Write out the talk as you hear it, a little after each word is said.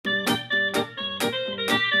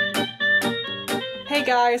Hey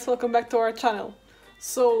guys, welcome back to our channel.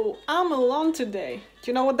 So I'm alone today. Do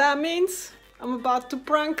you know what that means? I'm about to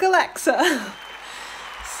prank Alexa.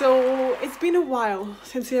 So it's been a while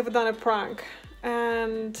since we have done a prank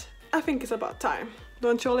and I think it's about time.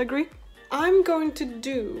 Don't you all agree? I'm going to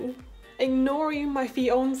do ignoring my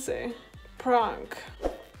fiance prank.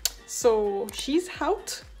 So she's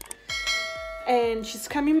out and she's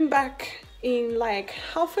coming back in like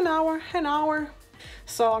half an hour.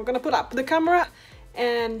 So I'm gonna put up the camera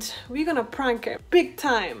and we're gonna prank her big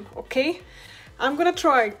time, okay? I'm gonna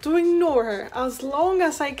try to ignore her as long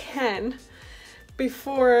as I can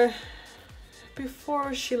before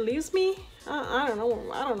she leaves me. I don't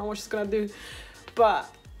know what she's gonna do, but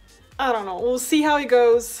I don't know, we'll see how it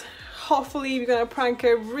goes. Hopefully we're gonna prank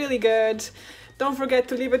her really good. Don't forget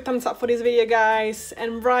to leave a thumbs up for this video, guys,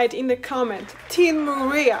 and write in the comment Team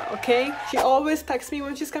Maria, okay? She always texts me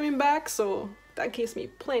when she's coming back, so that gives me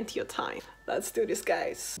plenty of time. Let's do this,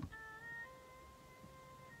 guys.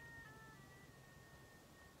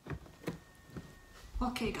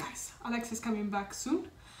 Okay, guys, Alex is coming back soon,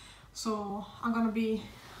 so I'm gonna be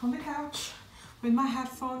on the couch with my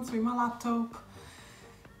headphones, with my laptop.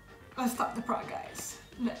 Let's start the prank, guys.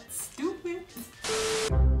 Let's do it.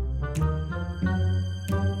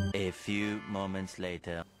 A few moments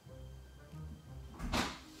later.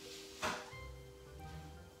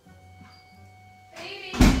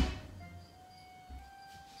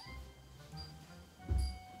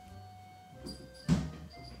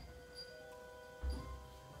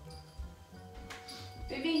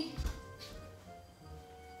 Baby.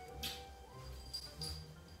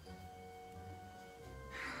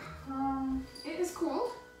 It is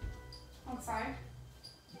cold outside.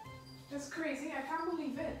 It's crazy, I can't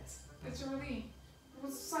believe it. Literally. It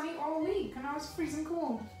was sunny all week and I was freezing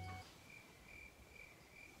cold.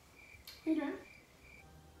 What are you doing?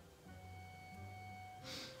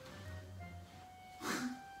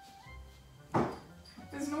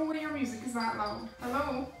 There's no way your music is that loud.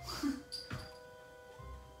 Hello?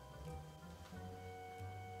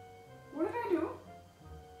 What did I do?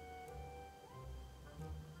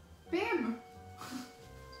 Babe!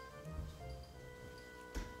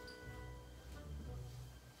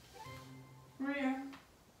 Maria.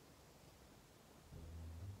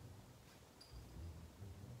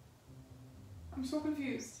 I'm so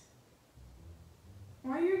confused.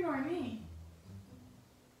 Why are you ignoring me?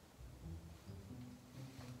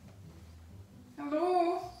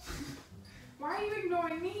 Hello? Why are you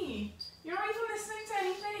ignoring me? You're not even listening to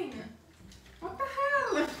anything. What the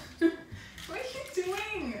hell? What are you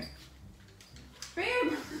doing?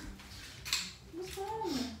 Babe! What's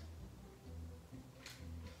wrong?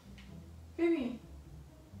 Baby.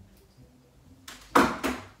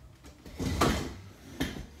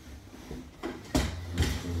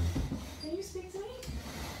 Can you speak to me?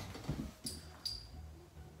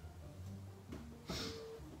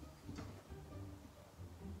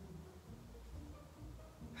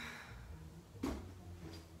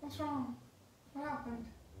 What's wrong? What happened?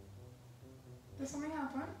 Did something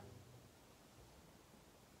happen?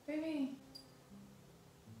 Baby.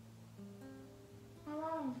 My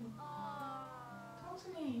love. Talk to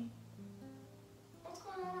me. What's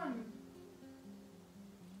going on?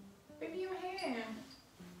 Baby, you're here.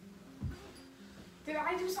 Did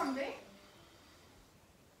I do something?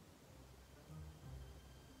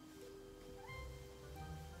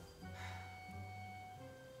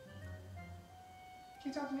 Can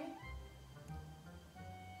you talk to me?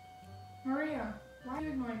 Maria, why are you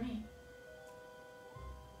ignoring me?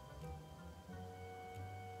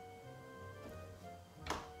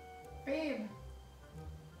 Babe,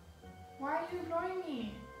 why are you ignoring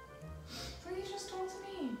me? Please just talk to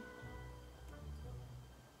me.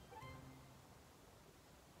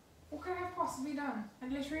 What could I have possibly done? I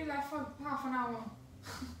literally left for half an hour.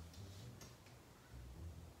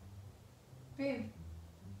 Babe.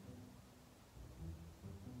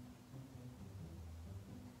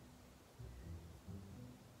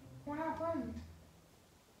 What happened?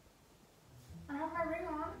 I have my ring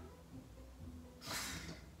on.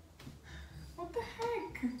 What the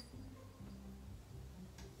heck?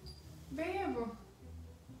 Babe,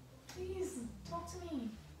 please talk to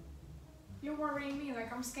me. You're worrying me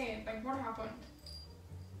like I'm scared. Like, what happened?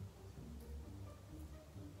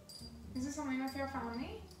 Is this something with your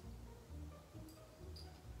family?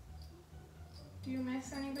 Do you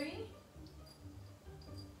miss anybody?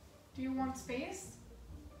 Do you want space?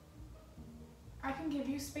 I can give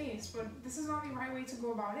you space, but this is not the right way to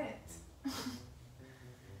go about it.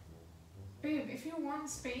 Babe, if you want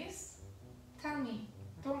space, tell me.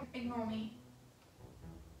 Don't ignore me.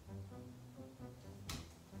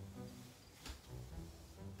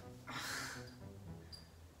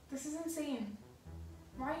 insane.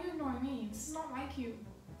 Why are you ignoring me? This is not like you.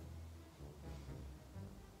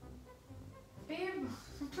 Babe,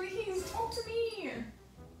 please talk to me.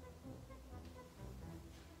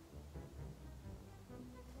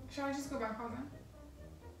 Shall I just go back out then?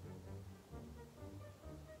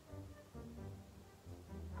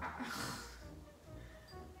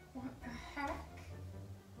 What the heck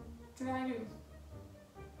did I do?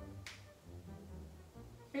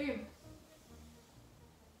 Babe.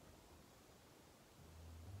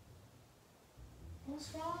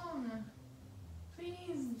 What's wrong?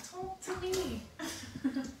 Please, talk to me.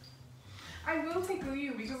 I will tickle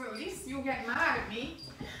you because at least you'll get mad at me.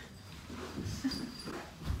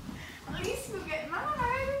 At least you'll get mad.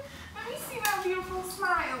 Let me see that beautiful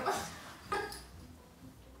smile.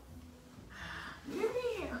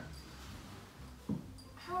 Baby.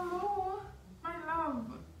 Hello, my love.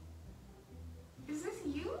 Is this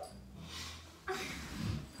you?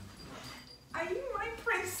 Are you my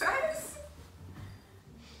princess?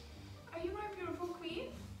 Are you my beautiful queen?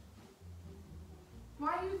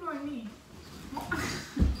 Why are you ignoring me?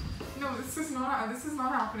 No, this is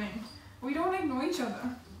not happening. We don't ignore each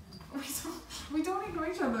other. We don't ignore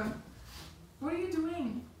each other. What are you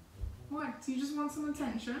doing? What? You just want some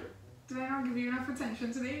attention? Did I not give you enough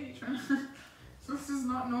attention today, Nitra? This is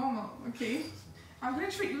not normal, okay? I'm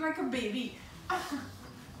gonna treat you like a baby.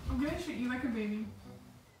 I'm gonna treat you like a baby.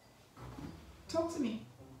 Talk to me.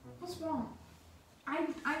 What's wrong?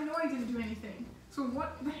 I know I didn't do anything. So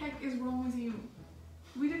what the heck is wrong with you?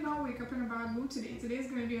 We did not wake up in a bad mood today. Today's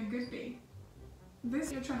gonna be a good day.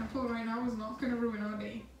 This you're trying to pull right now is not gonna ruin our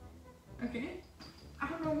day. Okay? I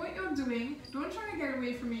don't know what you're doing. Don't try to get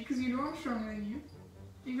away from me because you know I'm stronger than you.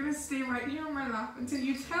 You're gonna stay right here on my lap until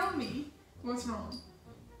you tell me what's wrong.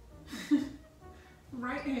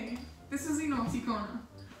 Right here. This is the naughty corner.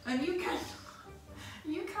 And you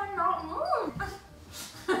cannot move.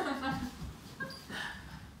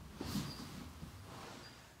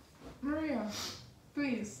 Maria,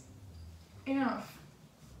 please. Enough.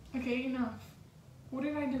 Okay, enough. What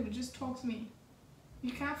did I do? Just talk to me.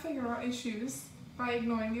 You can't figure out issues by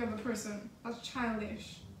ignoring the other person. That's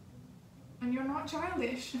childish. And you're not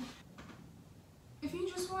childish. If you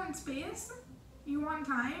just want space, you want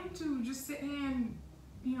time to just sit here and,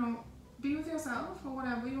 you know, be with yourself or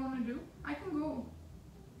whatever you want to do, I can go.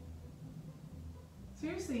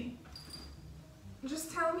 Seriously.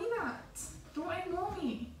 Just tell me that. Don't ignore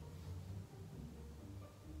me.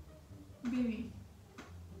 Baby.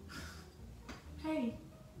 Hey.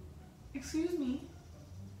 Excuse me.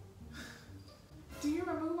 Do you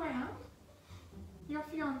remember who I am? Your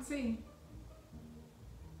fiancé.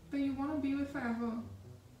 That you want to be with forever.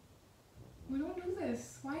 We don't do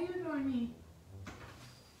this. Why are you ignoring me?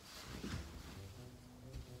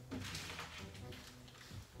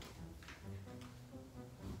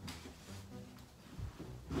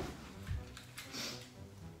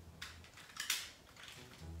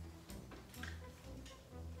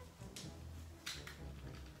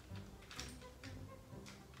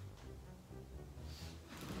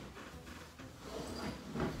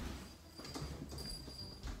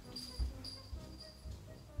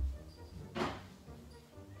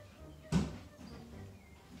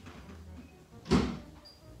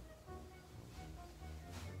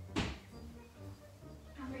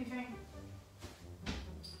 Everything.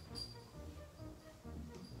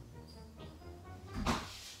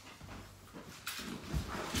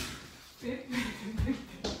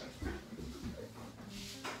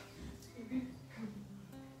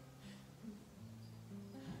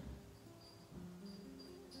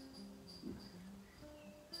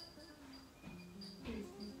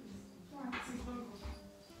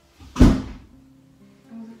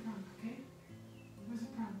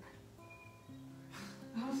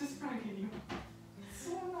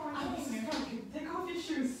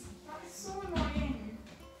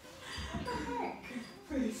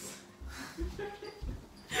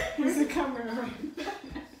 Here's the camera right.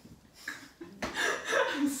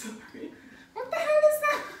 I'm sorry. What the hell is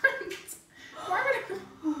that? Why would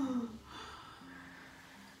I...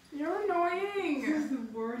 You're annoying. This is the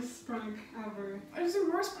worst prank ever. It was the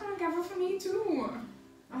worst prank ever for me too.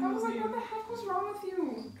 I was like, what the heck was wrong with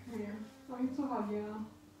you? Come here. I need to hug you now.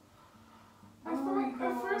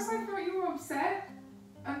 At first I thought you were upset,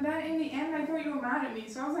 and then in the end I thought you were mad at me.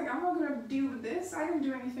 So I was like, I'm not gonna deal with this. I didn't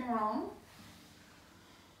do anything wrong.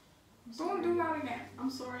 Don't do that again. I'm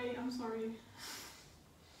sorry. I'm sorry.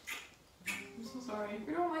 I'm so sorry.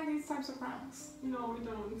 We don't like these types of pranks. No, we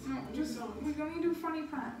don't. No, just don't. we only do funny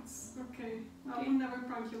pranks. Okay. I Okay. will never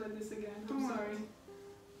prank you like this again. I'm Don't sorry. worry.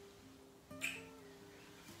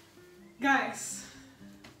 Guys,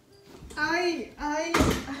 I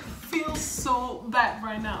feel so bad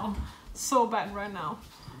right now. So bad right now.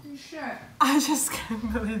 You should. I just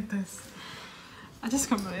can't believe this. I just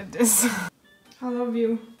can't believe this. I love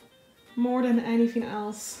you more than anything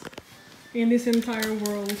else in this entire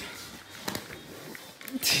world.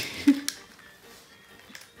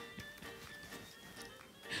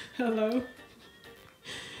 Hello?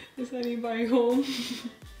 Is anybody home?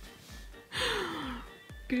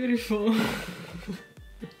 Beautiful.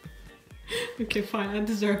 Okay, fine, I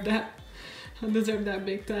deserve that. I deserve that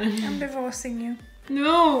big time. I'm divorcing you.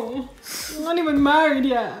 No! I'm not even married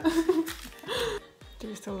yet. Do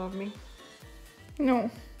you still love me? No,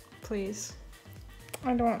 Please.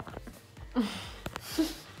 I don't.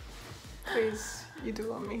 Please, you do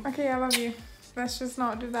love me. Okay, I love you. Let's just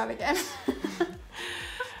not do that again.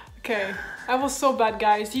 Okay, I was so bad,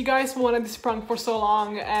 guys. You guys wanted this prank for so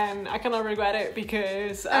long, and I cannot regret it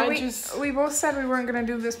because we both said we weren't gonna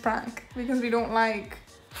do this prank because we don't like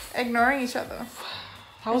ignoring each other.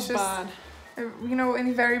 That was It's just- bad. You know, in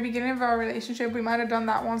the very beginning of our relationship, we might have done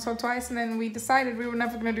that once or twice, and then we decided we were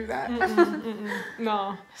never gonna do that.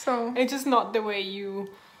 No, So it's just not the way you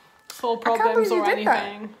solve I can't problems believe or you did that,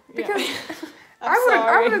 anything. because I'm I would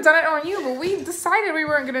sorry. have done it on you, but we decided we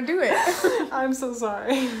weren't gonna do it. I'm so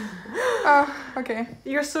sorry. Okay.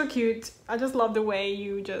 You're so cute. I just love the way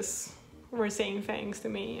you just were saying things to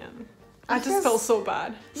me, and I just Because felt so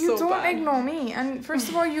bad. You so don't bad. ignore me, and first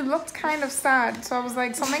of all, you looked kind of sad, so I was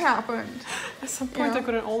like, something happened. At some point, know, I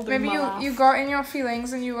couldn't hold Maybe my laugh. you got in your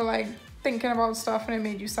feelings and you were like thinking about stuff, and it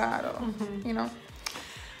made you sad, or you know.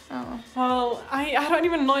 I don't know. Well, I don't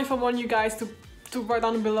even know if I want you guys to write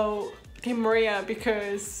down below Team Maria,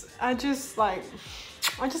 because I just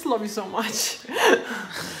love you so much.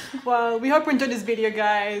 Well, we hope you enjoyed this video,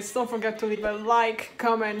 guys. Don't forget to leave a like,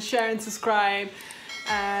 comment, share, and subscribe.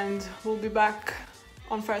 And we'll be back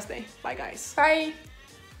on Thursday. Bye, guys. Bye.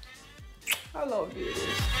 I love you.